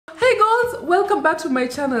girls, welcome back to my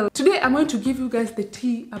channel. Today I'm going to give you guys the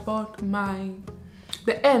tea about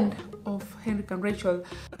the end of Henrik and Rachel.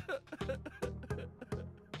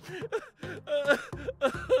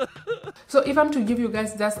 So if I'm to give you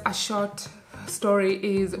guys just a short story,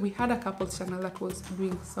 is we had a couples channel that was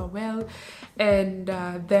doing so well, and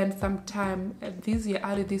then sometime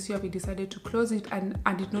early this year we decided to close it, and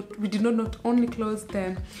we did not only close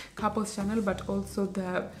the couples channel but also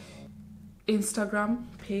the Instagram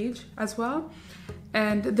page as well.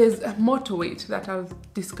 And there's more to it that I'll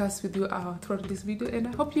discuss with you throughout this video, and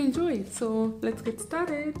I hope you enjoy it. So let's get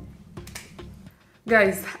started.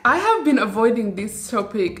 Guys, I have been avoiding this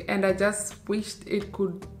topic and I just wished it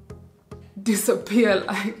could disappear,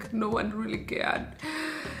 like no one really cared.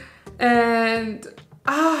 And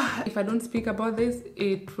if I don't speak about this,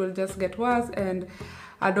 it will just get worse, and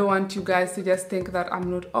I don't want you guys to just think that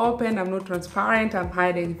I'm not open, I'm not transparent, I'm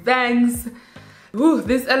hiding things. Ooh,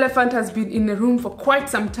 this elephant has been in the room for quite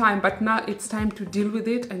some time, but now it's time to deal with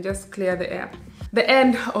it and just clear the air. The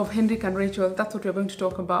end of Henrik and Rachel, that's what we're going to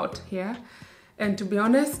talk about here. And to be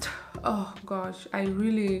honest, oh gosh, I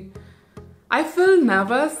feel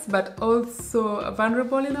nervous but also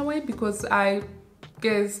vulnerable in a way, because I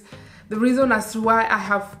guess the reason as to why I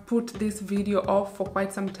have put this video off for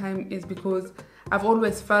quite some time is because I've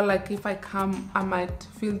always felt like if I come, I might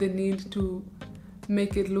feel the need to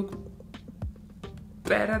make it look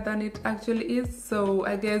better than it actually is. So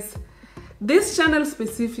I guess this channel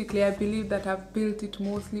specifically, I believe that I've built it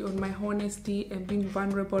mostly on my honesty and being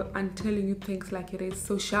vulnerable and telling you things like it is.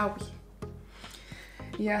 So shall we?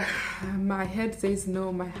 Yeah, my head says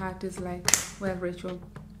no, my heart is like, well, Rachel,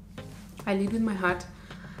 I live in my heart.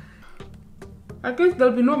 I guess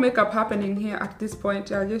there'll be no makeup happening here at this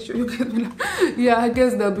point. I'll just show you guys. Yeah, I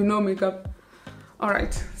guess there'll be no makeup. All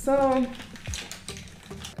right, so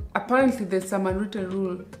apparently there's some unwritten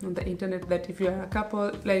rule on the internet that if you're a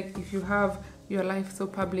couple, like if you have your life so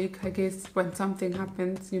public, I guess when something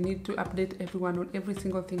happens, you need to update everyone on every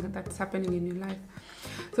single thing that's happening in your life.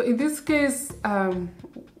 So in this case,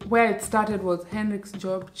 where it started was Henrik's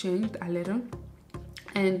job changed a little,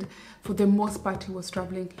 and for the most part he was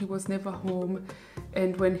traveling. He was never home,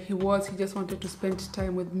 and when he was, he just wanted to spend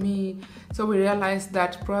time with me. So we realized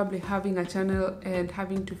that probably having a channel and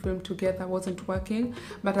having to film together wasn't working.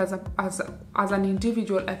 But as an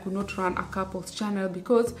individual, I could not run a couples channel,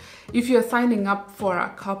 because if you're signing up for a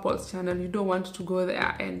couples channel, you don't want to go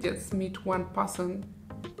there and just meet one person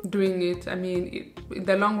doing it. I mean, in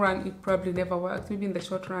the long run it probably never works. Maybe in the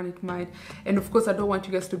short run it might. And of course I don't want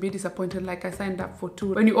you guys to be disappointed, like I signed up for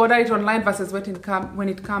 2. When you order it online versus when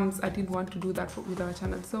it comes, I didn't want to do that with our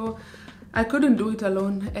channel, so I couldn't do it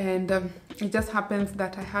alone. And it just happens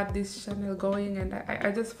that I had this channel going, and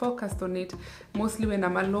I just focused on it mostly when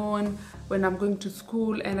I'm alone, when I'm going to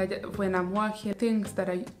school, and when I'm working. Things that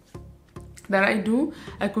I do,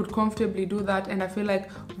 I could comfortably do that. And I feel like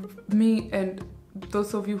me and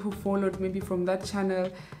those of you who followed maybe from that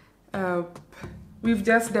channel, we've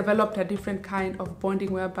just developed a different kind of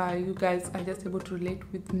bonding whereby you guys are just able to relate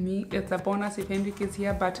with me. It's a bonus if Henrik is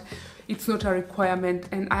here, but it's not a requirement,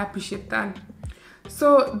 and I appreciate that.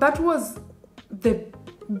 So that was the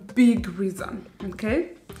big reason, okay?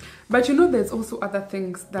 But you know, there's also other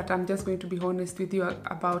things that I'm just going to be honest with you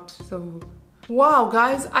about. So wow,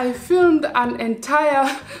 guys, I filmed an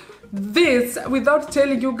entire this without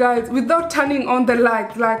telling you guys, without turning on the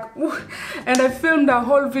light, like, and I filmed a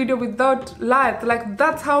whole video without light. Like,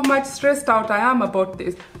 that's how much stressed out I am about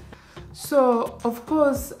this. So of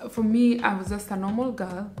course, for me, I was just a normal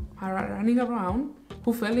girl running around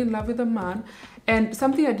who fell in love with a man. And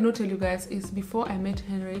something I did not tell you guys is, before I met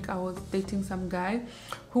Henrik, I was dating some guy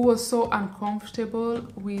who was so uncomfortable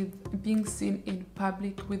with being seen in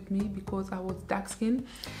public with me because I was dark skinned,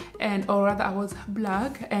 or rather I was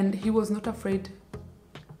black, and he was not afraid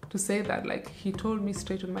to say that. Like, he told me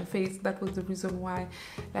straight on my face that was the reason why,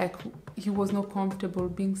 like, he was not comfortable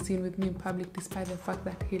being seen with me in public, despite the fact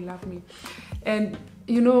that he loved me. And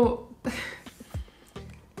you know,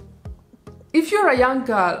 if you're a young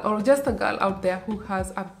girl or just a girl out there who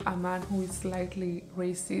has a man who is slightly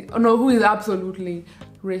racist, or no, who is absolutely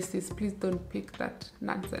racist, please don't pick that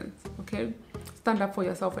nonsense, okay? Stand up for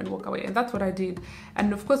yourself and walk away. And that's what I did.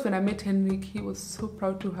 And of course, when I met Henrik, he was so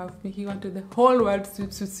proud to have me. He wanted the whole world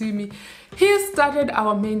to see me. He started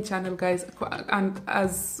our main channel, guys, and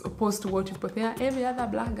as opposed to what you put there, every other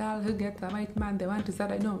black girl who gets a white man, they want to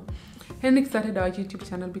start. I know. Henrik started our YouTube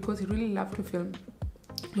channel because he really loved to film.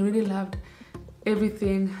 He really loved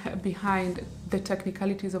everything behind the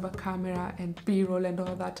technicalities of a camera and B-roll and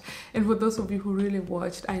all that. And for those of you who really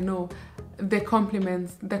watched, I know the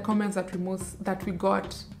comments that we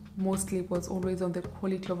got mostly was always on the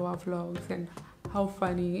quality of our vlogs and how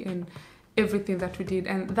funny and everything that we did,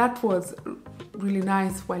 and that was really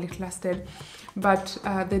nice while it lasted. But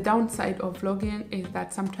the downside of vlogging is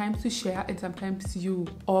that sometimes you share and sometimes you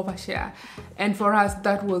overshare, and for us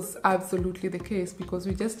that was absolutely the case, because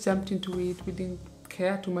we just jumped into it. We didn't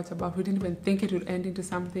care too much about it. We didn't even think it would end into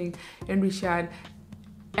something, and we shared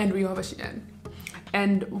and we overshared.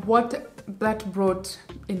 And what that brought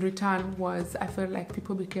in return was, I felt like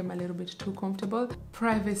people became a little bit too comfortable.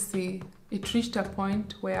 Privacy, it reached a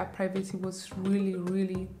point where privacy was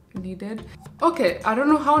really needed. Okay, I don't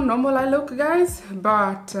know how normal I look, guys,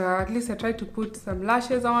 but at least I tried to put some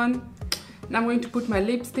lashes on. And I'm going to put my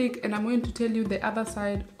lipstick, and I'm going to tell you the other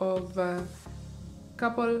side of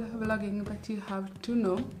couple vlogging that you have to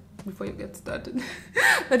know before you get started.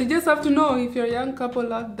 But you just have to know, if you're a young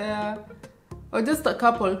couple out there, or just a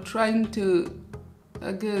couple trying to,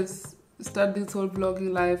 I guess, start this whole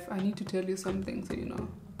vlogging life, I need to tell you something so you know.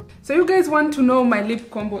 So you guys want to know my lip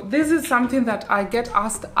combo. This is something that I get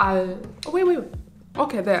asked wait.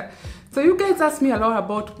 Okay, there. So you guys ask me a lot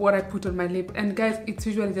about what I put on my lip, and guys, it's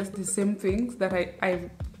usually just the same things that I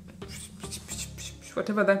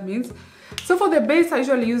whatever that means. So for the base, I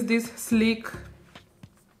usually use this sleek,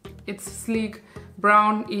 it's sleek,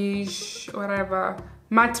 brownish, whatever,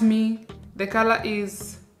 matte me. The color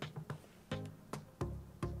is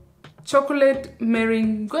chocolate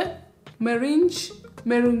meringue, whatever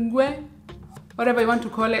you want to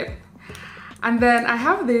call it. And then I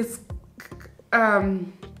have this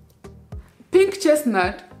pink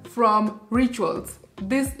chestnut from Rituals.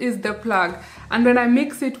 This is the plug, and when I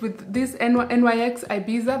mix it with this NYX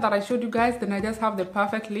Ibiza that I showed you guys, then I just have the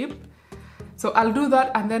perfect lip. So I'll do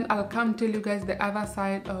that, and then I'll come tell you guys the other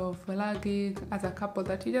side of vlogging as a couple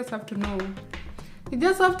that you just have to know. You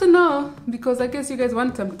just have to know, because I guess you guys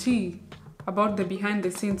want some tea about the behind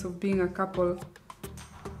the scenes of being a couple,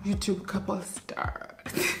 YouTube couple star.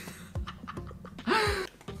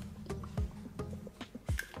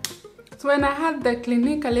 So when I had the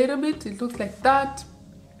Clinique a little bit, it looks like that,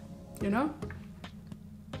 you know.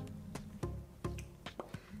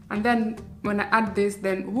 And then when I add this,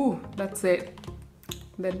 then whoo, that's it.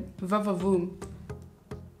 Then va-va-voom.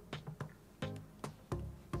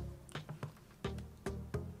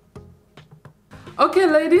 Okay,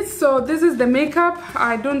 ladies, so this is the makeup.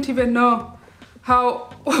 I don't even know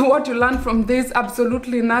what you learned from this.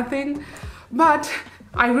 Absolutely nothing. But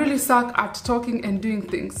I really suck at talking and doing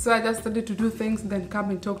things. So I just started to do things, then come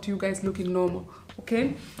and talk to you guys looking normal.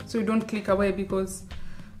 Okay? So you don't click away, because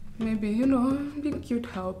maybe, you know, being cute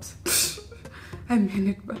helps. I mean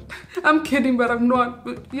it, but I'm kidding, but I'm not.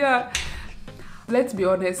 But yeah, let's be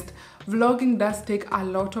honest. Vlogging does take a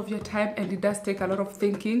lot of your time, and it does take a lot of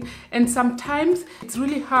thinking, and sometimes it's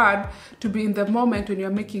really hard to be in the moment when you're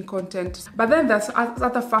making content. But then there's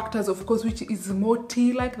other factors, of course, which is more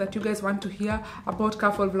tea like that you guys want to hear about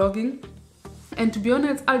couple vlogging. And to be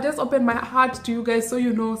honest, I'll just open my heart to you guys so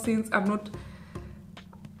you know, since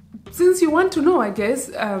you want to know, I guess.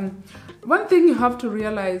 One thing you have to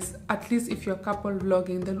realize, at least if you're couple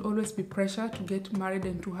vlogging, there'll always be pressure to get married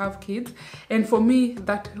and to have kids. And for me,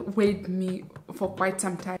 that weighed me for quite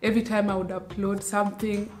some time. Every time I would upload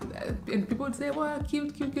something, and people would say, wow,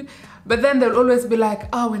 cute. But then they'll always be like,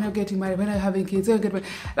 oh, when I'm getting married, when I'm having kids, when I'm getting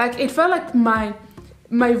married. Like, it felt like my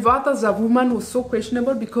worth as a woman was so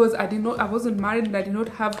questionable, because I wasn't married and I did not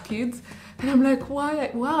have kids. And I'm like,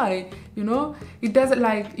 why? You know, it doesn't,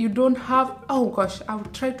 like, you don't have, oh gosh, I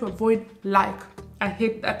would try to avoid like. I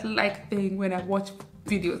hate that like thing when I watch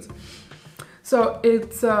videos. So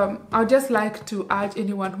it's, I'd just like to urge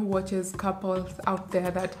anyone who watches couples out there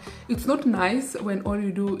that it's not nice when all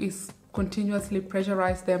you do is continuously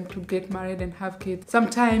pressurize them to get married and have kids.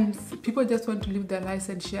 Sometimes people just want to live their lives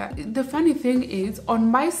and share. The funny thing is, on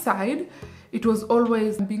my side, it was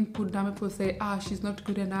always being put down. People say, she's not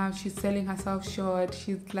good enough, she's selling herself short,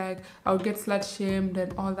 she's like, I'll get slut shamed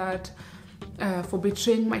and all that, for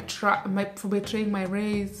betraying my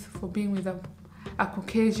race, for being with a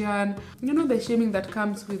Caucasian. You know, the shaming that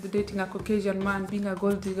comes with dating a Caucasian man, being a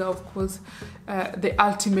gold digger, of course, the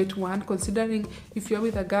ultimate one, considering if you're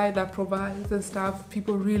with a guy that provides and stuff,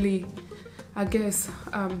 people really, I guess,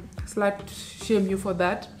 slut shame you for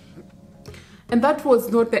that. And that was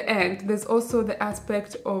not the end. There's also the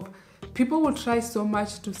aspect of people will try so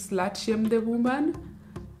much to slut shame the woman,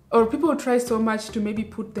 or people will try so much to maybe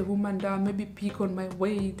put the woman down, maybe pick on my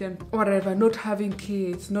weight and whatever, not having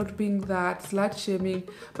kids, not being that, slut shaming.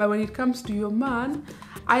 But when it comes to your man,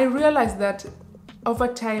 I realized that over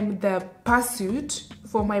time the pursuit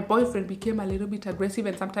for my boyfriend became a little bit aggressive,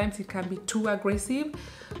 and sometimes it can be too aggressive.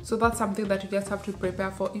 So that's something that you just have to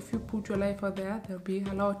prepare for. If you put your life out there, there'll be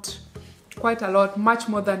a lot, quite a lot, much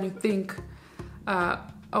more than you think,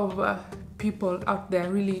 of people out there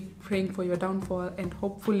really praying for your downfall, and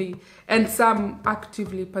hopefully, and some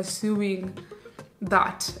actively pursuing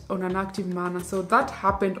that on an active manner. So that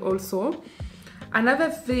happened also. Another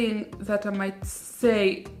thing that I might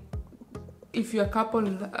say, if you're a couple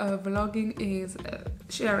vlogging, is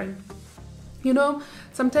sharing. You know,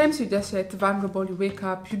 sometimes you just share, it's vulnerable, you wake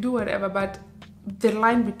up, you do whatever, but the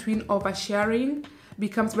line between oversharing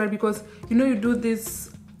becomes blurred, because you know you do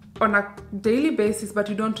this on a daily basis but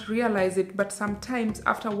you don't realize it, but sometimes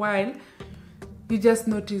after a while you just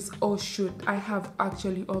notice, oh shoot, I have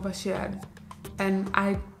actually overshared. And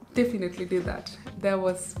I definitely did that. There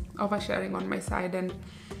was oversharing on my side, and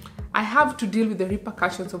I have to deal with the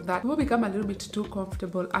repercussions of that. People become a little bit too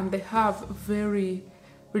comfortable, and they have very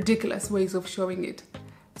ridiculous ways of showing it.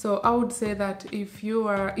 So I would say that if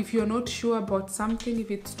you're not sure about something, if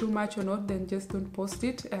it's too much or not, then just don't post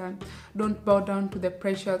it, and don't bow down to the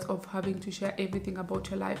pressures of having to share everything about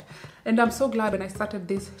your life. And I'm so glad when I started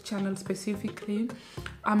this channel specifically,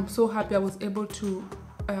 I'm so happy I was able to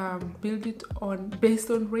build it based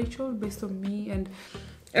on Rachel, based on me,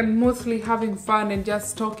 and mostly having fun and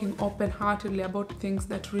just talking open-heartedly about things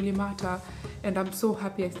that really matter. And I'm so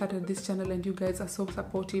happy I started this channel, and you guys are so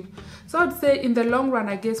supportive. So I would say in the long run,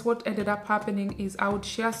 I guess what ended up happening is I would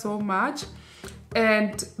share so much,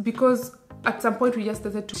 and because at some point we just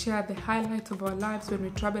started to share the highlights of our lives when we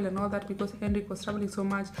travel and all that, because Henrik was traveling so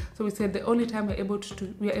much. So we said the only time we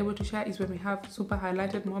are able to share is when we have super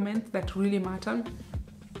highlighted moments that really matter.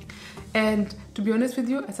 And to be honest with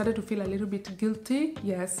you, I started to feel a little bit guilty.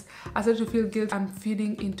 Yes, I started to feel guilty. I'm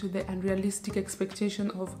feeding into the unrealistic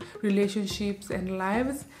expectation of relationships and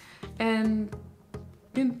lives, and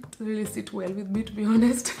didn't really sit well with me, to be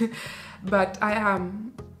honest. But I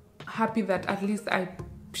am happy that at least I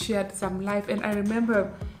shared some life. And I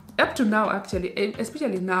remember up to now, actually,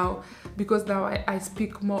 especially now, because now I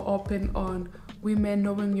speak more open on women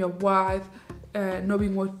knowing your worth,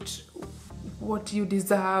 knowing what you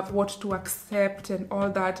deserve, what to accept, and all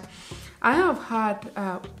that. I have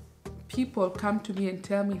had people come to me and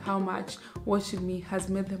tell me how much watching me has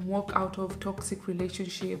made them walk out of toxic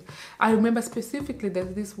relationship. I remember specifically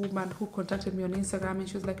there's this woman who contacted me on Instagram, and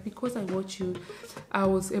she was like, because I watch you, I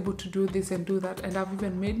was able to do this and do that, and I've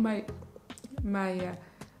even made my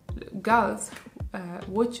girls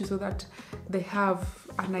watch you so that they have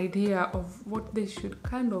an idea of what they should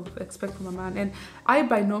kind of expect from a man. And I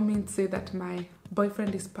by no means say that my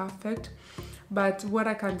boyfriend is perfect, but what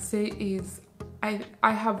I can say is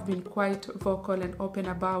I have been quite vocal and open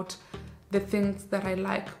about the things that I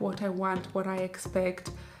like, what I want, what I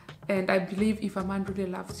expect. And I believe if a man really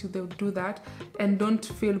loves you, they'll do that. And don't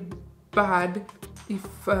feel bad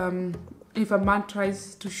if a man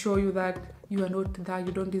tries to show you that you are not there,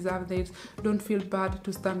 you don't deserve this. Don't feel bad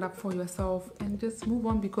to stand up for yourself, and just move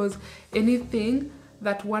on, because anything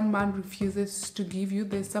that one man refuses to give you,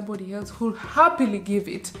 there's somebody else who'll happily give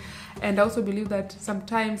it. And I also believe that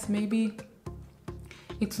sometimes maybe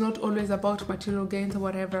it's not always about material gains or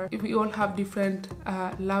whatever. We all have different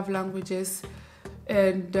love languages,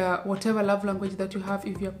 and whatever love language that you have,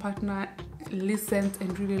 if your partner listens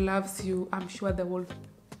and really loves you, I'm sure they will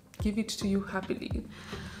give it to you happily.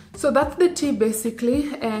 So that's the tea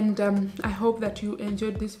basically, and I hope that you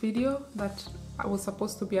enjoyed this video that I was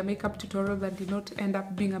supposed to be a makeup tutorial that did not end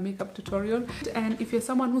up being a makeup tutorial. And if you're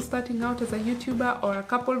someone who's starting out as a YouTuber or a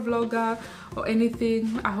couple vlogger or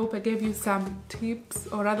anything, I hope I gave you some tips,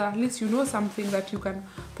 or rather at least you know something that you can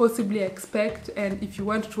possibly expect. And if you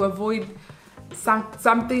want to avoid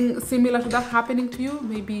something similar to that happening to you,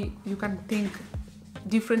 maybe you can think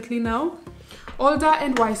differently now. Older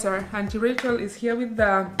and wiser. Auntie Rachel is here with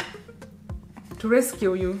to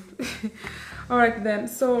rescue you. Alright then,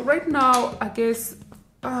 so right now I guess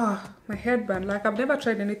my headband, like I've never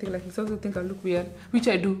tried anything like this. I also think I look weird, which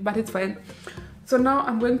I do, but it's fine. So now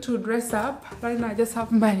I'm going to dress up. Right now I just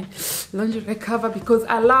have my lingerie cover because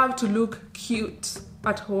I love to look cute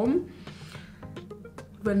at home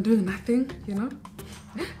when doing nothing, you know.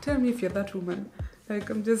 Tell me if you're that woman. Like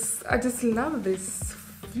I just love this,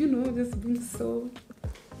 you know, just being so,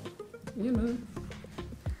 you know.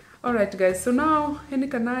 Alright guys, so now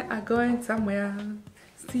Henrik and I are going somewhere.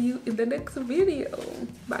 See you in the next video.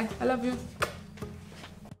 Bye. I love you.